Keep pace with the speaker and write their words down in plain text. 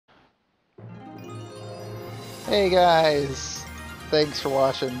Hey guys! Thanks for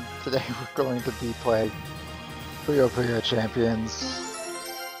watching. Today we're going to be playing Puyo Puyo Champions.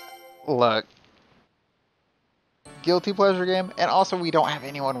 Look. Guilty pleasure game, and also we don't have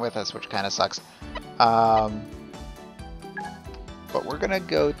anyone with us, which kind of sucks. But we're gonna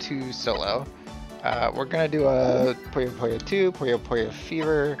go to solo. We're gonna do a Puyo Puyo 2, Puyo Puyo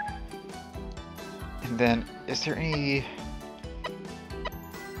Fever. And then, is there any...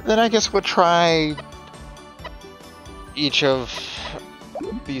 Then I guess we'll try each of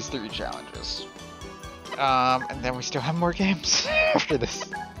these 3 challenges. And then we still have more games after this.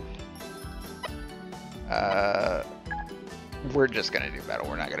 We're just gonna do battle,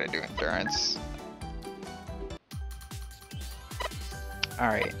 we're not gonna do endurance.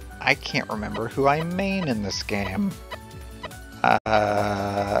 Alright, I can't remember who I main in this game.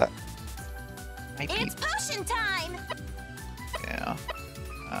 It's potion time! Yeah.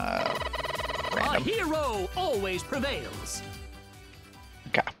 A Random. hero always prevails.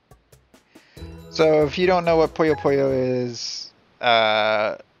 Okay. So if you don't know what Puyo Puyo is,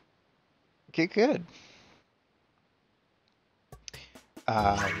 get good.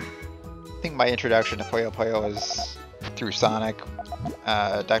 I think my introduction to Puyo Puyo was through Sonic,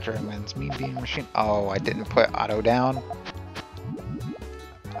 Dr. Eggman's Mean Bean Machine. Oh, I didn't put auto down.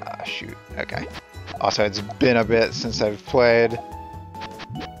 Shoot. Okay. Also, it's been a bit since I've played.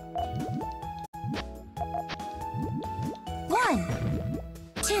 1,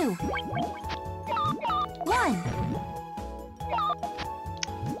 2, 1.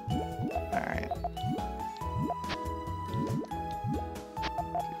 Alright.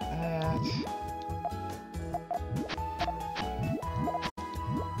 Do that.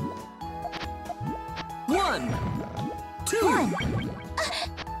 One, two. 1.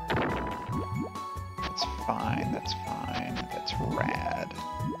 That's fine, that's fine. That's rad.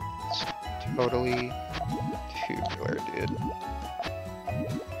 It's totally tubular, dude.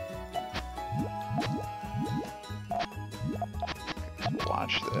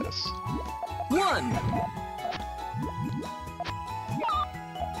 Watch this. 1,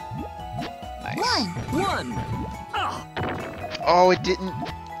 Nice. 1. 1. Oh, Oh, it didn't.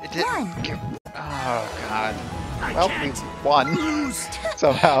 It didn't. One. Oh god. I Well, we can't won lose.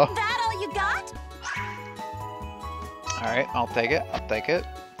 somehow. That all you got? All right, I'll take it. I'll take it.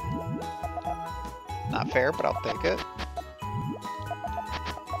 Not fair, but I'll take it.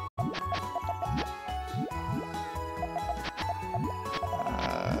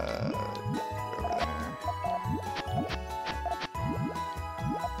 Over there.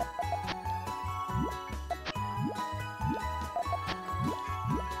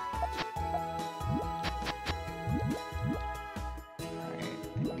 Alright,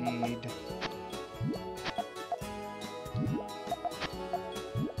 I need...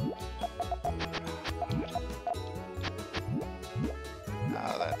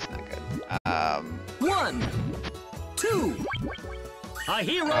 Oh, that's not good. 1, 2. A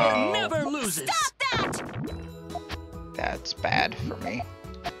hero Oh. never loses. Stop that! That's bad for me.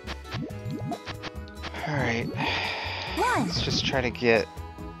 Alright. 1. Let's just try to get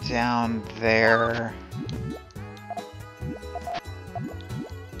down there.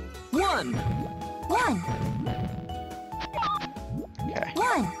 1, 1. Okay.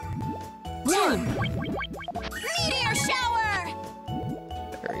 1. 1, Meteor shower!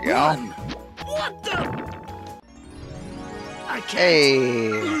 There we go. 1. What the? I can't Hey!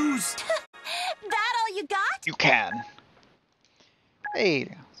 lose. That all you got? You can.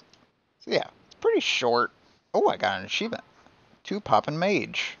 Hey. So yeah, it's pretty short. Oh, I got an achievement. 2 Poppin'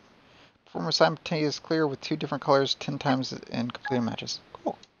 Mage. Perform a simultaneous clear with 2 different colors 10 times in completed matches.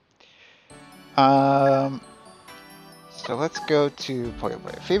 Cool. So let's go to Puyo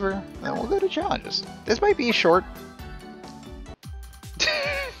Puyo Fever, and then we'll go to challenges. This might be short.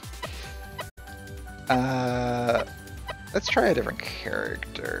 Let's try a different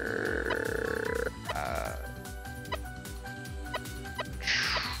character.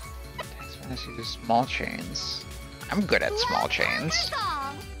 Let's use small chains. I'm good at small chains.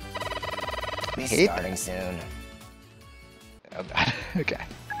 Be Hate starting soon. Oh god. Okay.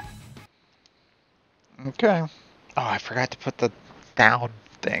 Okay. Oh, I forgot to put the down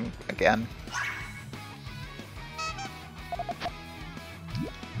thing again.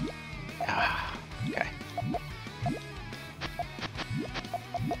 Ah, okay.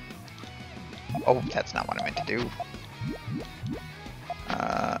 Oh, that's not what I meant to do.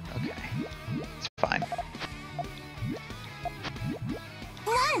 Okay. It's fine.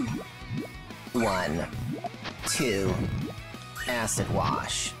 1. 1, 2. Acid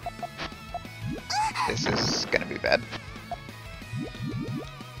wash. This is gonna be bad.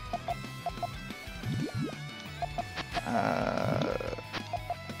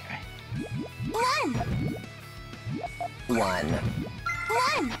 Okay. 1. 1. 1.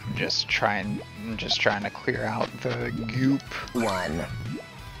 I'm just trying to clear out the goop. 1.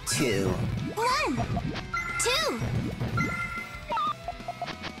 2. 1. 2.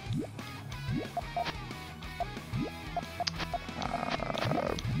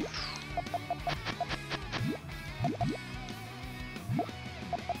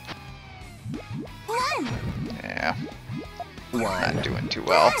 Yeah, 1. not doing too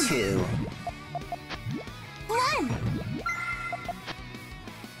well. 2. 1.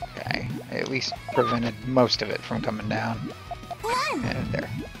 Okay, I at least prevented most of it from coming down. 1. And there,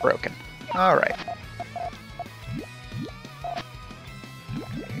 broken. All right.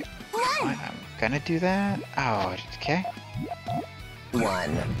 Fine, I'm gonna do that. Oh, okay.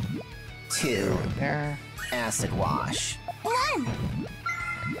 1. 2. There. Acid wash. 1.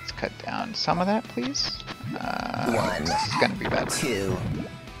 Let's cut down some of that, please. 1. This is gonna be better. 2.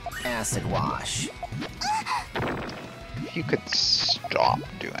 Acid wash. If you could stop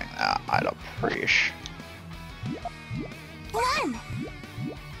doing that, I'd appreciate. 1.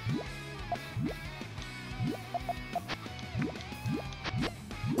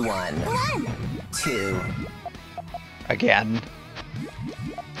 1. 1. 2. Again.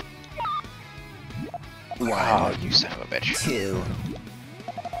 1. Oh, you son of a bitch. 2.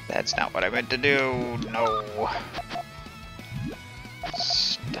 That's not what I meant to do. No.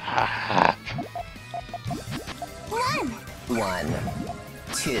 Stop. 1. 1.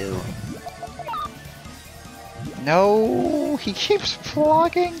 2. No, he keeps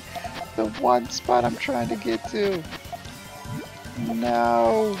blocking the one spot I'm trying to get to.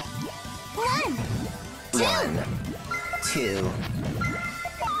 No. 1. 1. 2.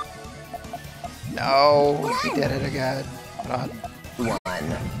 No, he did it again. Hold on. 1.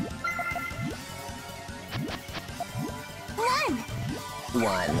 1.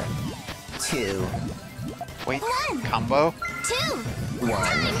 1. 2. Wait, 1. combo? 2. 1.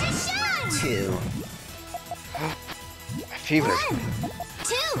 Time to shine. 2. I fevered. 1.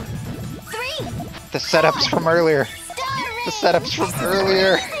 2. 3. The setups from earlier. Starring. The setups from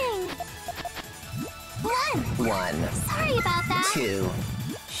earlier. 1. 1. Sorry about that. 2.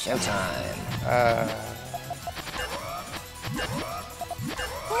 Showtime.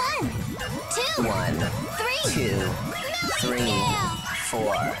 1. 2. 1. 3. 2. 3. Yeah.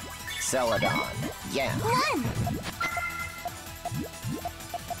 4. Celadon. Yeah. 1.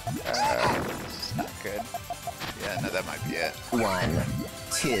 This is not good. Yeah, no, that might be it. 1.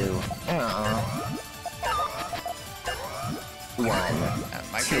 2. 1. That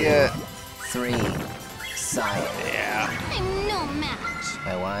might 2. be it. 3. Cyan. Yeah. I'm no match.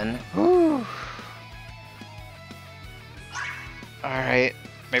 I won. Whew. Alright.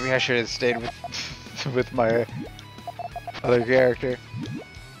 Maybe I should have stayed with with my other character.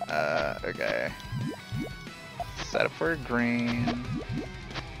 Okay. Set up for green.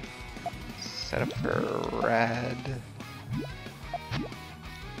 Set up for red.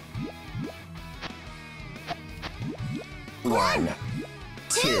 One.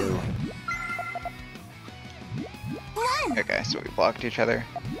 2. 1. Okay, so we blocked each other.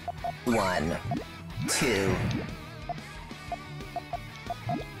 1. 2.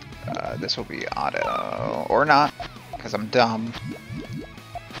 This will be auto. Or not, because I'm dumb.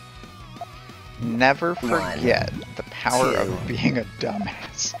 Never One, forget the power two. of being a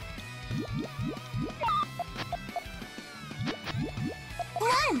dumbass.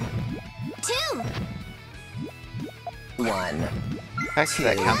 1. 2. 1. Actually,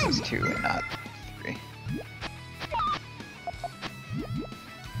 that counts as 2 and not 3.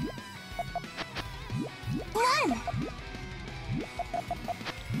 1.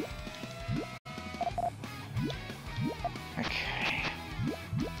 Okay,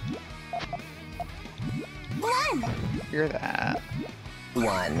 1. hear that.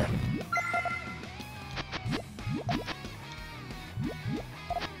 1.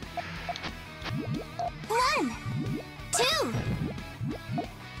 1. 2.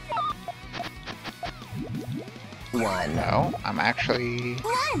 1. No, I'm actually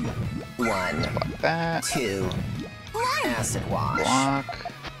 1. 1. block that. 2. 1. Acid wash.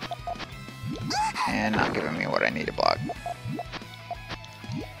 Block. And not giving me what I need to block.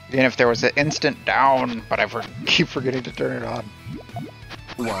 Even if there was an instant down, but I keep forgetting to turn it on.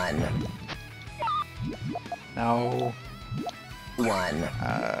 1. No. 1.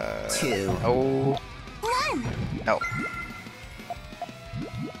 2. No. 1. No.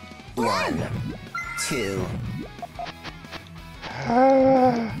 1. 2.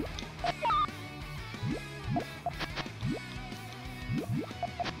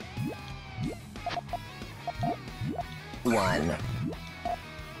 1.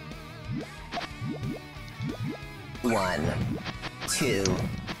 1, 2,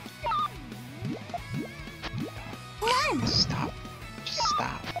 Stop. Just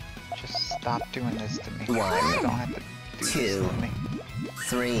stop. Just stop doing this to me. 1, You don't have to do this 2, to me.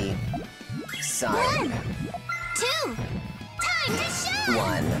 3, sign. 2. Time to shine.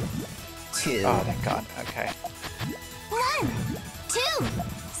 1, 2, Oh, thank God. Okay. 1, 2.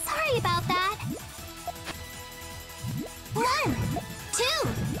 Sorry about that. 1, 2.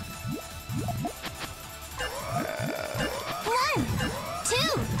 1, 2.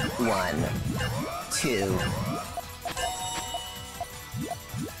 1, 2,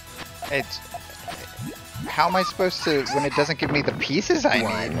 It's... How am I supposed to, when it doesn't give me the pieces I need?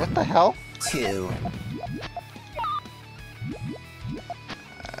 One. What the hell? 2,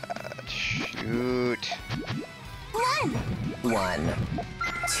 Shoot. 1, 1,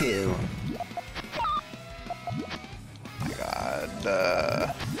 2, My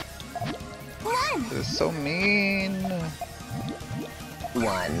God. 1. This is so mean.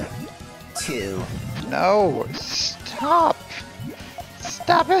 1, 2, No. Stop.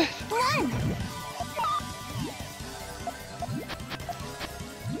 Stop it. 1.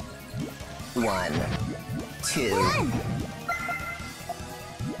 1, 2, 1.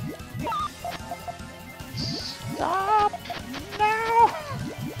 Stop. No.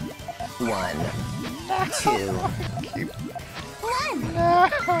 1, No. 2, Keep... 1, No.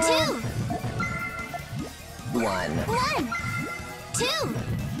 2. 1, 1, 2.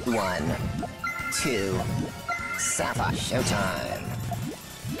 1, 2, Sapphire Showtime.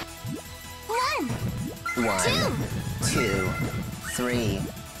 1, 1, 2, 3,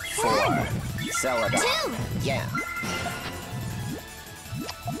 4, Celadon. 2. Yeah.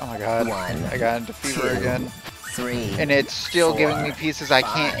 Oh my God. One, I got into fever two, again. 3, And it's still giving me four, pieces I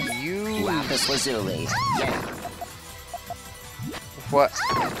 5, can't use. Lapis Lazuli. Yeah. What?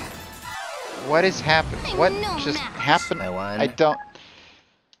 What is happening? What No just match. happened? I won. I don't...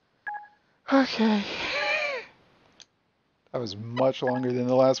 Okay. That was much longer than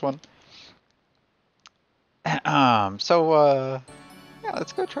the last one. Yeah,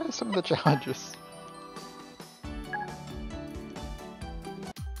 let's go try some of the challenges.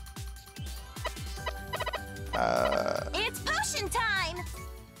 It's potion time.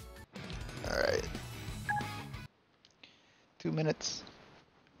 Alright. 2 minutes.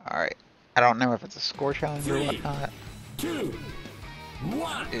 Alright. I don't know if it's a score challenge or 3, whatnot. 2,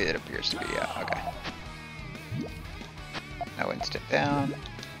 1. It appears to be, yeah, okay. No instant down.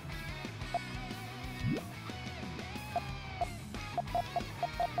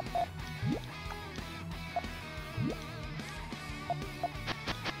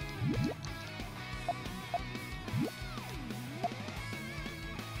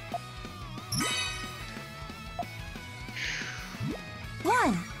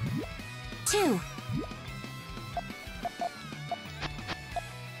 One, 2.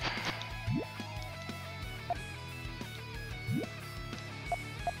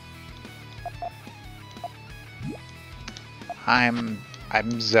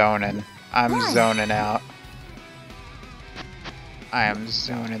 I'm zoning. I'm One. zoning out. I am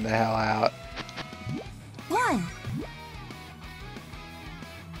zoning the hell out. 1,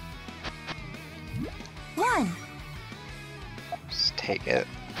 1. Just take it.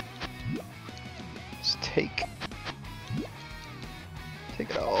 Just take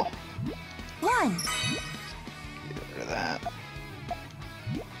it all. 1, Get rid of that.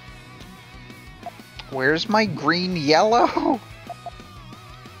 Where's my green yellow?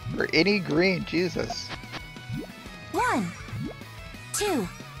 Or any green, Jesus. 1, 2.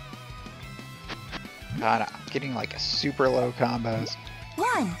 God, I'm getting like a super low combos.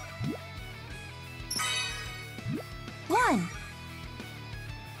 1, 1.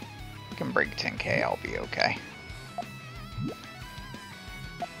 I can break 10k, I'll be okay.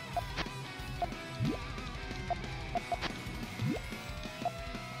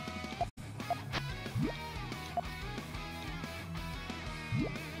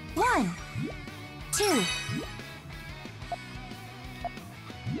 One, 2.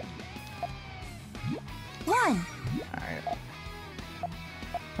 One, Alright.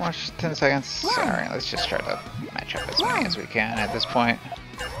 Watch 10 seconds. One. Alright, let's just try to match up as many as we can at this point.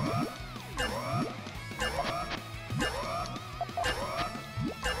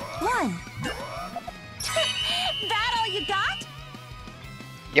 one. That all you got?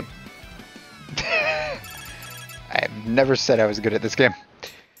 Yep. I've never said I was good at this game.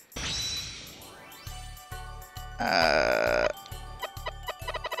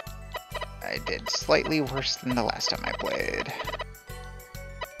 I did slightly worse than the last time I played.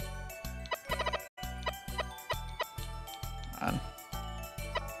 on.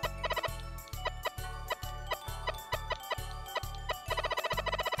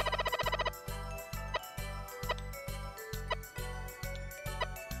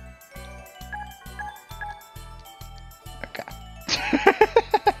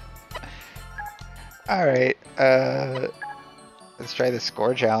 Alright, let's try the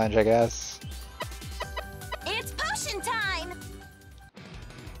score challenge, I guess. It's potion time!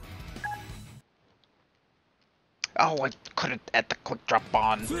 Oh, I couldn't at the quick drop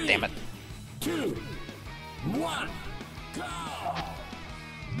on. 3, Damn it. 2, 1, go!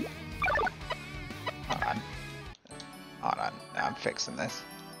 Hold on. Hold on. I'm fixing this.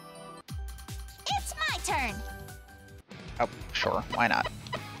 It's my turn! Oh, sure. Why not?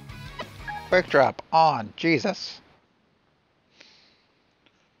 Quick drop on. Jesus.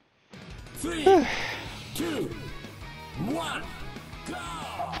 3, 2, 1, go!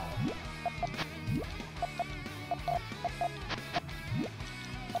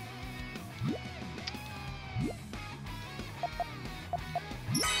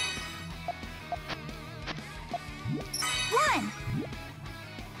 One!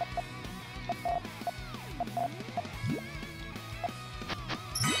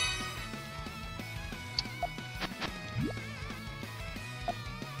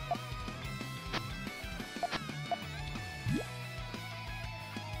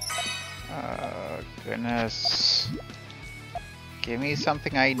 Goodness. Give me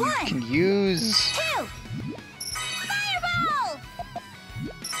something I One. can use. Two! Fireball!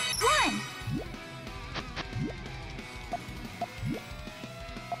 One!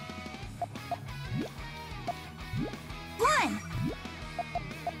 One!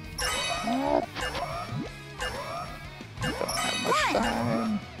 Don't have much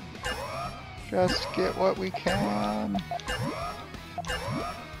time. Just get what we can.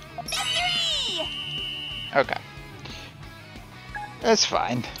 Victory! Okay. That's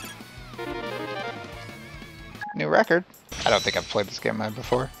fine. New record. I don't think I've played this game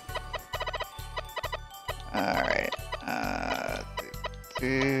before. Alright.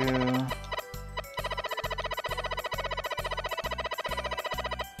 Do...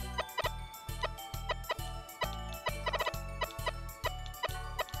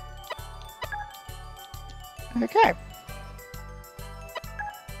 Okay.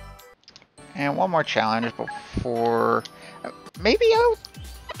 And one more challenge before... Maybe I'll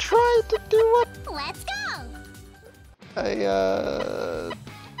try to do what Let's go! I,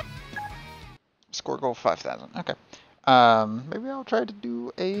 score goal 5,000. Okay. Maybe I'll try to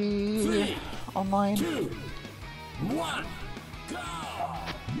do a 3, online. 2, 1, go!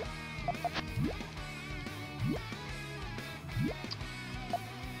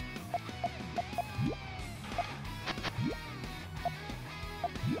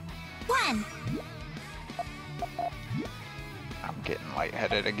 One! I'm getting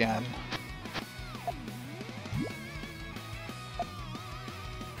lightheaded again.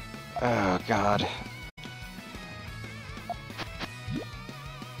 Oh, God.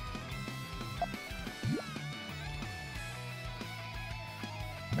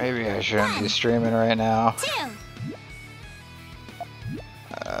 Maybe I shouldn't be streaming right now. Two!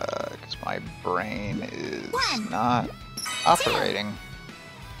 Because my brain is One. not operating.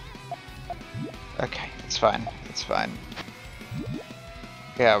 Okay, it's fine. It's fine.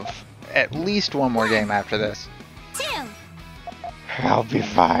 We have at least one more game after this. Two! I'll be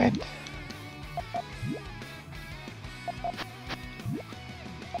fine.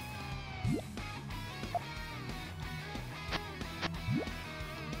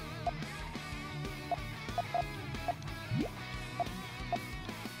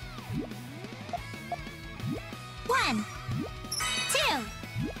 One! Two!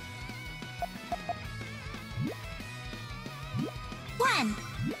 One!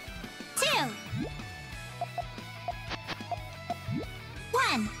 Two!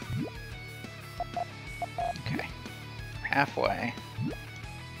 One! Okay. Halfway.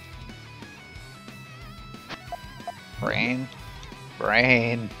 Brain.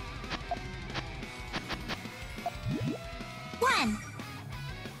 Brain. One!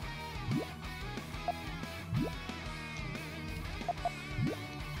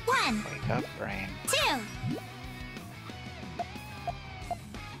 One! Wake up, brain. Two!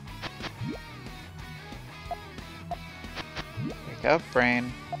 Wake up,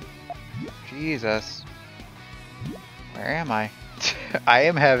 brain. Jesus. Where am I? I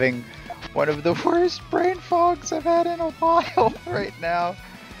am having one of the worst brain fogs I've had in a while right now.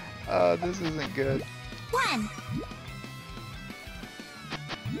 This isn't good. One!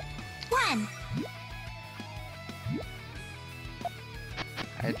 One!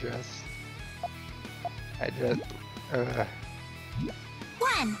 I just...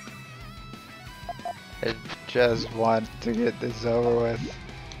 1. I just want to get this over with.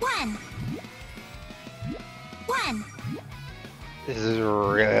 1. 1. This is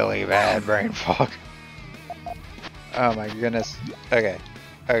really bad brain fog. Oh my goodness. Okay.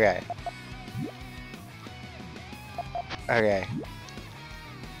 Okay. Okay.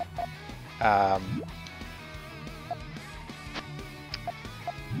 Um.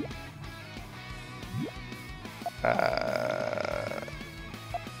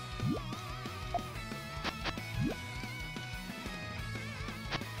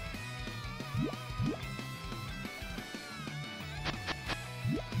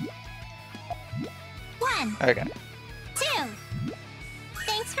 One. Okay. 2.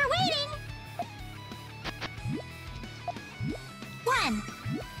 Thanks for waiting. 1.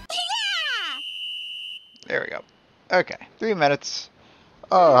 Yeah! There we go. Okay. 3 minutes.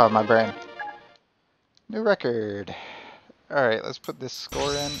 Oh, my brain. New record. Alright, let's put this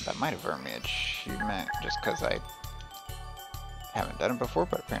score in. That might have earned me an achievement just because I haven't done it before,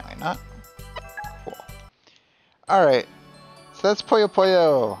 but apparently not. Cool. Alright. So that's Puyo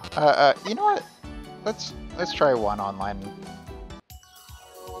Puyo. You know what? Let's try one online.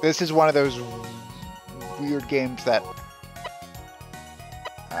 This is one of those weird games that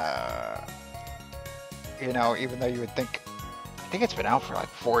you know, even though you would think, I think it's been out for like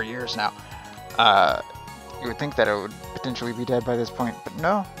 4 years now. You would think that it would potentially be dead by this point, but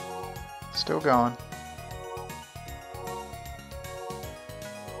no, still going.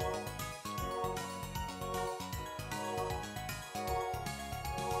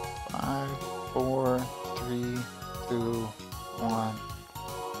 Five, four, three, two, one.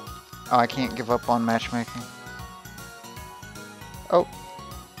 Oh, I can't give up on matchmaking. Oh.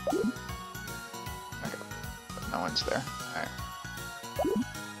 Okay. No one's there. Alright.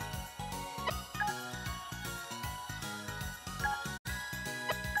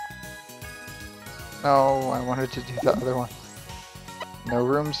 No, I wanted to do the other one. No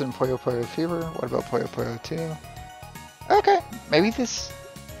rooms in Puyo Puyo Fever. What about Puyo Puyo 2? Okay, maybe this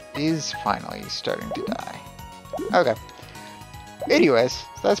is finally starting to die. Okay. Anyways,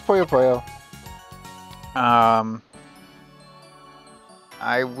 so that's Puyo Puyo.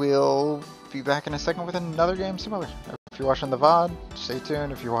 I will be back in a second with another game similar. If you're watching the VOD, stay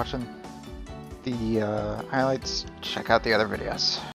tuned. If you're watching the highlights, check out the other videos.